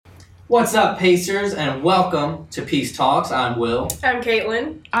What's up, Pacers, and welcome to Peace Talks. I'm Will. I'm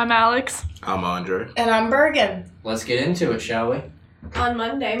Caitlin. I'm Alex. I'm Andre. And I'm Bergen. Let's get into it, shall we? On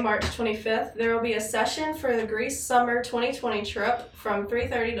Monday, March 25th, there will be a session for the Greece Summer 2020 trip from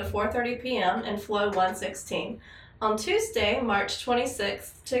 3:30 to 4:30 p.m. in Flow 116. On Tuesday, March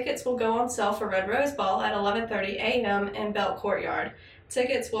 26th, tickets will go on sale for Red Rose Ball at 11:30 a.m. in Belt Courtyard.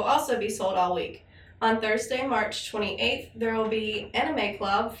 Tickets will also be sold all week. On Thursday, March 28th, there will be Anime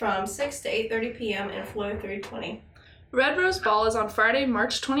Club from 6 to 8:30 p.m. in Flow 320. Red Rose Ball is on Friday,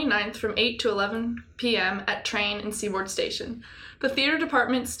 March 29th from 8 to 11 p.m. at Train and Seaboard Station. The Theater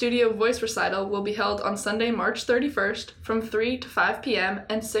Department Studio Voice Recital will be held on Sunday, March 31st from 3 to 5 p.m.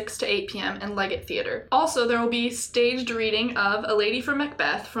 and 6 to 8 p.m. in Leggett Theater. Also, there will be staged reading of A Lady from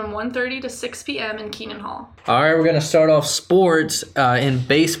Macbeth from 1:30 to 6 p.m. in Keenan Hall. All right, we're going to start off sports in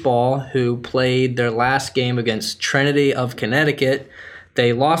baseball, who played their last game against Trinity of Connecticut.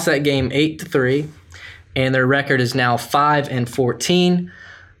 They lost that game 8-3, and their record is now 5-14.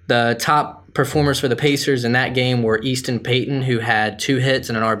 The top performers for the Pacers in that game were Easton Payton, who had 2 hits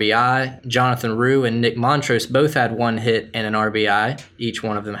and an RBI. Jonathan Rue and Nick Montrose both had 1 hit and an RBI. Each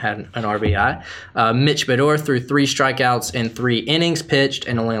one of them had an RBI. Mitch Bador threw 3 strikeouts in 3 innings pitched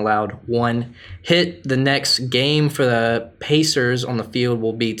and only allowed 1 hit. The next game for the Pacers on the field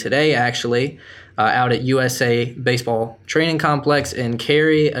will be today, actually, out at USA Baseball Training Complex in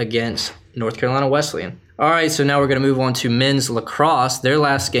Cary against North Carolina Wesleyan. All right, so now we're going to move on to men's lacrosse. Their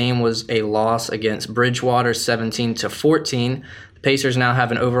last game was a loss against Bridgewater, 17-14. The Pacers now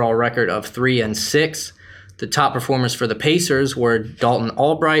have an overall record of 3-6. The top performers for the Pacers were Dalton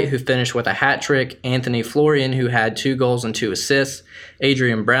Albright, who finished with a hat trick, Anthony Florian, who had 2 goals and 2 assists,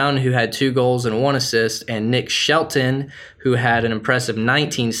 Adrian Brown, who had 2 goals and 1 assist, and Nick Shelton, who had an impressive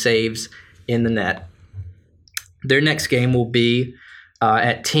 19 saves in the net. Their next game will be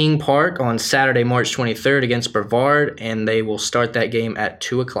at Ting Park on Saturday, March 23rd against Brevard, and they will start that game at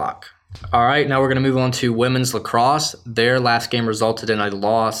 2 o'clock. All right, now we're going to move on to women's lacrosse. Their last game resulted in a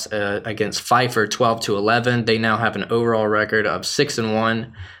loss against Pfeiffer, 12-11. They now have an overall record of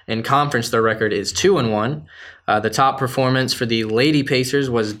 6-1. In conference, their record is 2-1. The top performance for the Lady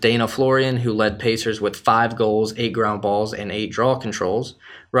Pacers was Dana Florian, who led Pacers with 5 goals, 8 ground balls, and 8 draw controls.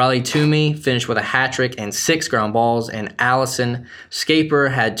 Riley Toomey finished with a hat trick and 6 ground balls, and Allison Scaper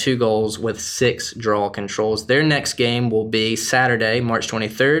had 2 goals with 6 draw controls. Their next game will be Saturday, March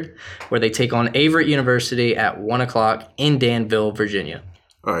 23rd, where they take on Averett University at 1 o'clock in Danville, Virginia.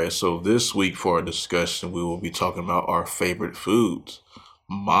 All right, so this week for our discussion, we will be talking about our favorite foods.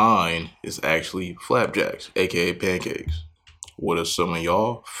 Mine is actually flapjacks, aka pancakes. What are some of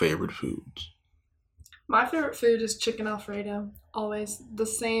y'all favorite foods? My favorite food is chicken Alfredo. Always the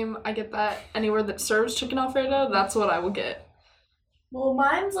same. I get that anywhere that serves chicken Alfredo, that's what I will get. Well,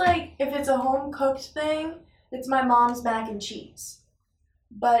 mine's like, if it's a home-cooked thing, it's my mom's mac and cheese.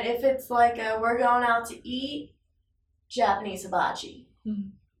 But if it's like we're going out to eat, Japanese hibachi.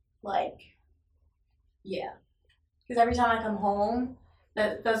 Mm-hmm. Like, yeah. Because every time I come home,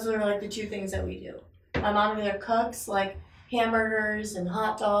 those are like the 2 things that we do. My mom either cooks like hamburgers and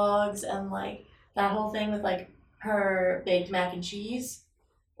hot dogs and like that whole thing with like her baked mac and cheese,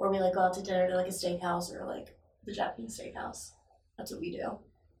 or we like go out to dinner to like a steakhouse or like the Japanese steakhouse. That's what we do.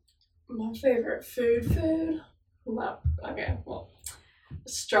 My favorite food? No. Okay, well,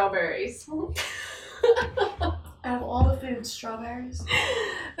 strawberries. Out of all the foods, strawberries.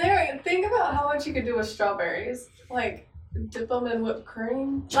 Think about how much you could do with strawberries. Like, dip them in whipped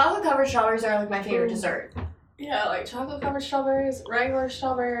cream. Chocolate covered strawberries are like my favorite dessert. Yeah, like chocolate covered strawberries, regular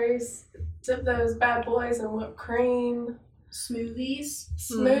strawberries. Dip those bad boys in whipped cream. Smoothies.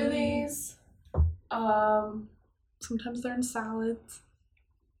 Sometimes they're in salads.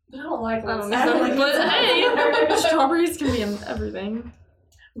 I don't like I those. don't know, but hey, strawberries can be in everything.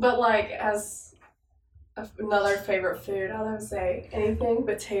 But like, as another favorite food, I would say anything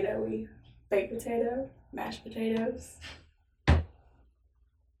potato-y. Baked potato, mashed potatoes,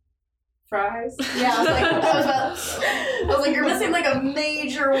 fries. Yeah, I was like, you're missing like a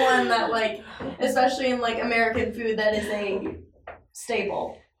major one that like, especially in like American food, that is a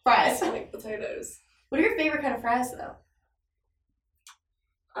staple. Fries. Baked potatoes. What are your favorite kind of fries though?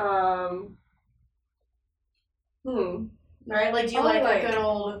 Right, like do you like a good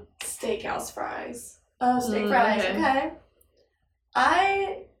old steakhouse fries? Oh, steak fries. Okay.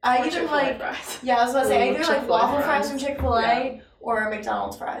 I either Chick-fil-A like fries. Yeah, I was gonna say I either like Chick-fil-A waffle fries fries. from Chick-fil-A Yeah. or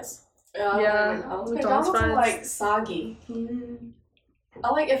McDonald's fries. Yeah, McDonald's McDonald's are fries. like soggy. I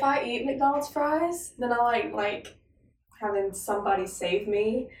like, if I eat McDonald's fries, then I like having somebody save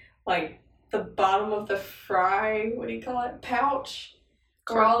me, like the bottom of the fry, what do you call it, pouch.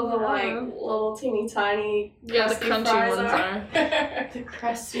 Where all the like Yeah. little teeny tiny Yeah, the crusty crunchy fries ones are. The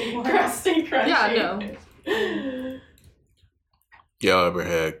crusty one. crusty, crunchy. Yeah, no. Y'all ever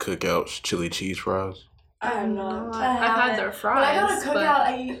had Cookouts chili cheese fries? I have not. I I've had haven't. their When fries. I go to but-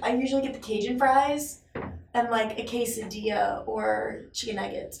 cookout, I usually get the Cajun fries and like a quesadilla or chicken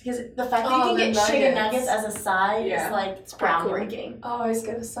nuggets because the fact that Oh, you can the get chicken nuggets. nuggets as a side Yeah. is like It's pretty cool. groundbreaking. I always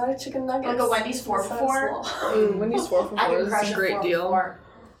get a side of chicken nuggets. Like a Wendy's 4 for So 4. small. Wendy's 4 for I 4 can is crush a a great 4 for deal. 4.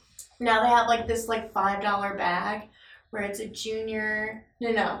 Now they have like this like $5 bag where it's a junior.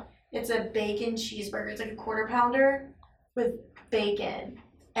 No, it's a bacon cheeseburger. It's like a quarter pounder with bacon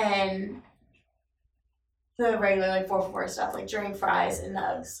and the regular like 4 for 4 stuff like drink fries and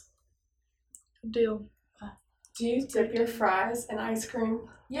nugs. Good deal. Do you dip your fries in ice cream?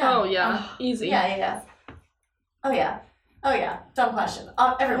 Oh, yeah. Easy. Yeah. Oh yeah. Dumb question.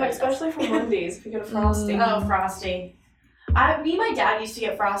 Everybody does. Especially from Wendy's if you get a Frosty. Oh, Frosty. Me and my dad used to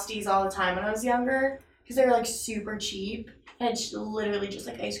get Frosties all the time when I was younger because they were like super cheap and it's literally just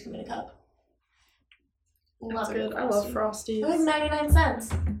like ice cream in a cup. That's Love good. it. I love Frosties. They're like 99 cents.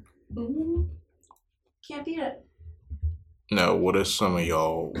 Mm-hmm. Can't beat it. Now, what are some of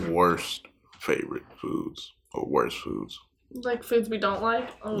y'all worst favorite foods or worst foods? Like foods we don't like?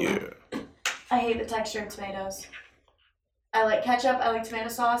 Oh. Yeah. I hate the texture of tomatoes. I like ketchup, I like tomato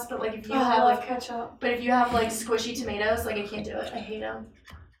sauce, but like if you I have love like ketchup. but if you have like squishy tomatoes, like I can't do it. I hate them.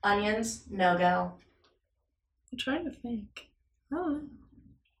 Onions, no go. I'm trying to think. I don't know.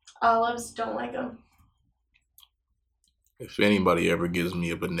 Olives, don't like them. If anybody ever gives me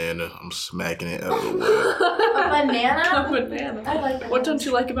a banana, I'm smacking it out of the way. A banana? A banana. I like What don't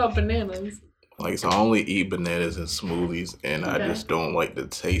you like about bananas? Like, so I only eat bananas in smoothies, and I Okay. just don't like the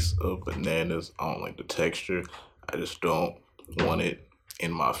taste of bananas. I don't like the texture. I just don't want it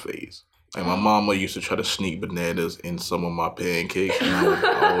in my face. Like, my mama used to try to sneak bananas in some of my pancakes, and I would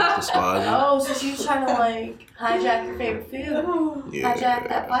always despise it. Oh, so she was trying to like hijack your favorite food. Hijack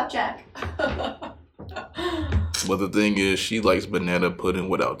that flapjack. But the thing is, she likes banana pudding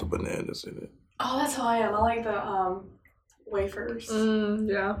without the bananas in it. Oh, that's how I am. I like the wafers.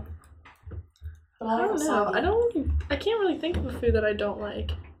 Yeah. But I don't know. I can't really think of a food that I don't like.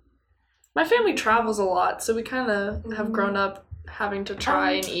 My family travels a lot, so we kind of have grown up having to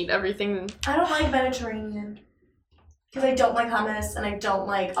try and eat everything. I don't like Mediterranean. Because I don't like hummus and I don't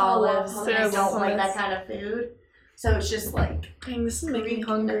like I love olives and I hummus. don't like Hummus. that kind of food. So it's just like Dang, this is making me Greek,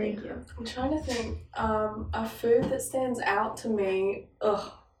 hungry. thank you. I'm trying to think. A food that stands out to me.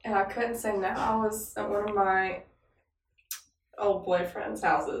 Ugh. And I couldn't say no. I was at one of my old boyfriend's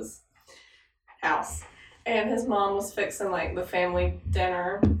house, and his mom was fixing like the family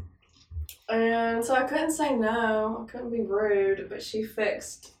dinner. And so I couldn't say no. I couldn't be rude, but she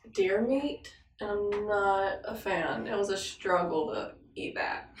fixed deer meat, and I'm not a fan. It was a struggle to eat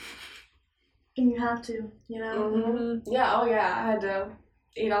that. And you have to, you know? Mm-hmm. Yeah, oh yeah, I had to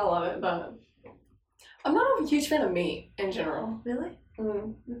eat all of it, but I'm not a huge fan of meat in general. Really?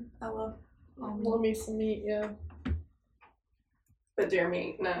 Mm. I love Love me some meat, yeah. But deer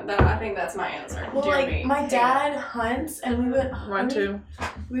meat, no, I think that's my answer. Well, deer like meat. my Hate dad hunts, and we would Mine too.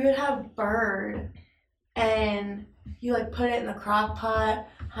 We would have bird, and you like put it in the crock pot,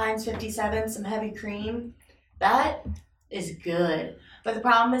 Heinz 57, some heavy cream. That is good. But the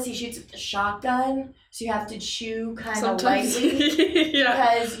problem is he shoots with the shotgun, so you have to chew kind of Sometimes, lightly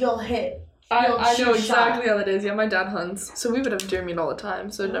yeah. because you'll hit. I you'll know shoot exactly shot. how that is. Yeah, my dad hunts, so we would have deer meat all the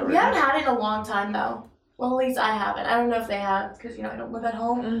time. So it never. We haven't had it in a long time though. Well, at least I haven't. I don't know if they have because I don't live at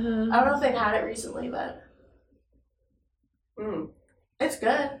home. Mm-hmm. I don't know if they've had it recently, but Mm. it's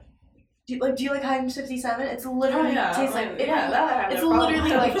good. Do you like Heinz 57? It's literally tastes like that I have it's no problem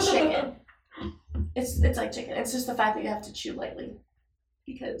literally with. like chicken. It's like chicken. It's just the fact that you have to chew lightly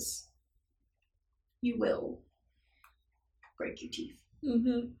because you will break your teeth.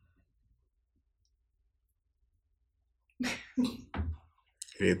 Mm-hmm.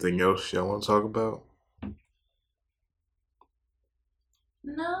 Anything else y'all want to talk about?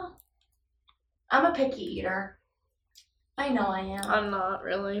 No. I'm a picky eater. I know I am. I'm not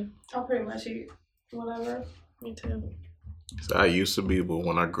really. I'll pretty much eat whatever. Me too. So I used to be, but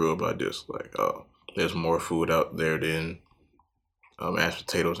when I grew up, I just like, oh, there's more food out there than mashed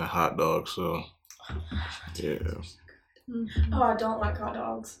potatoes and hot dogs. So, yeah. Mm-hmm. Oh, I don't like hot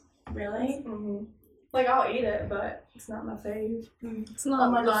dogs. Really? Mm-hmm. Like I'll eat it, but it's not my fave. It's not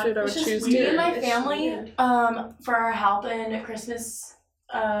Oh my the God. food I would It's just choose Me to and eat. my It's family, weird. for our Halpin Christmas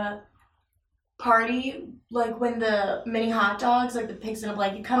party, like when the mini hot dogs, like the pigs in a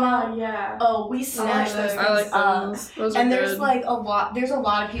blanket come out. Yeah. Oh, we snatch those those. things I like up. those. Those are And good. there's like there's a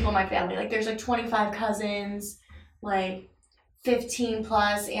lot of people in my family. Like there's like 25 cousins, like 15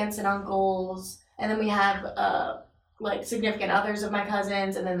 plus aunts and uncles, and then we have like significant others of my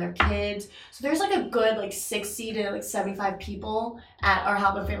cousins and then their kids. So there's like a good like 60 to like 75 people at our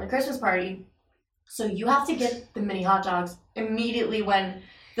Halpin family Christmas party. So you have to get the mini hot dogs immediately when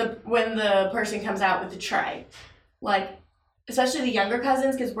the person comes out with the tray. Like, especially the younger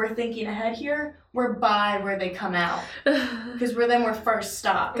cousins, because we're thinking ahead here, we're by where they come out. Because we're first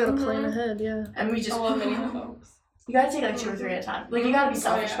stop. Gotta plan ahead, yeah. And we just... I love mini hot dogs. You gotta take like 2 or 3 at a time. Like, you gotta be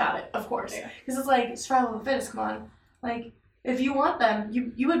selfish about it, of course. Yeah. Because it's like, survival of the fittest, come on. Like, if you want them,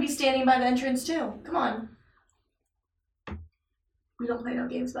 you would be standing by the entrance too. Come on. We don't play no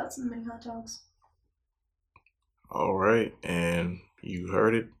games about some mini hot dogs. All right, and you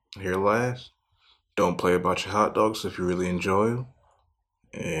heard it here last. Don't play about your hot dogs if you really enjoy them.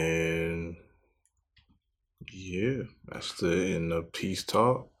 And yeah, that's the end of Peace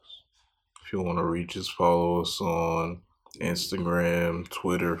Talks. If you want to reach us, follow us on Instagram,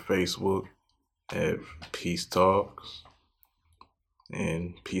 Twitter, Facebook at Peace Talks.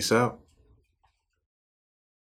 And peace out.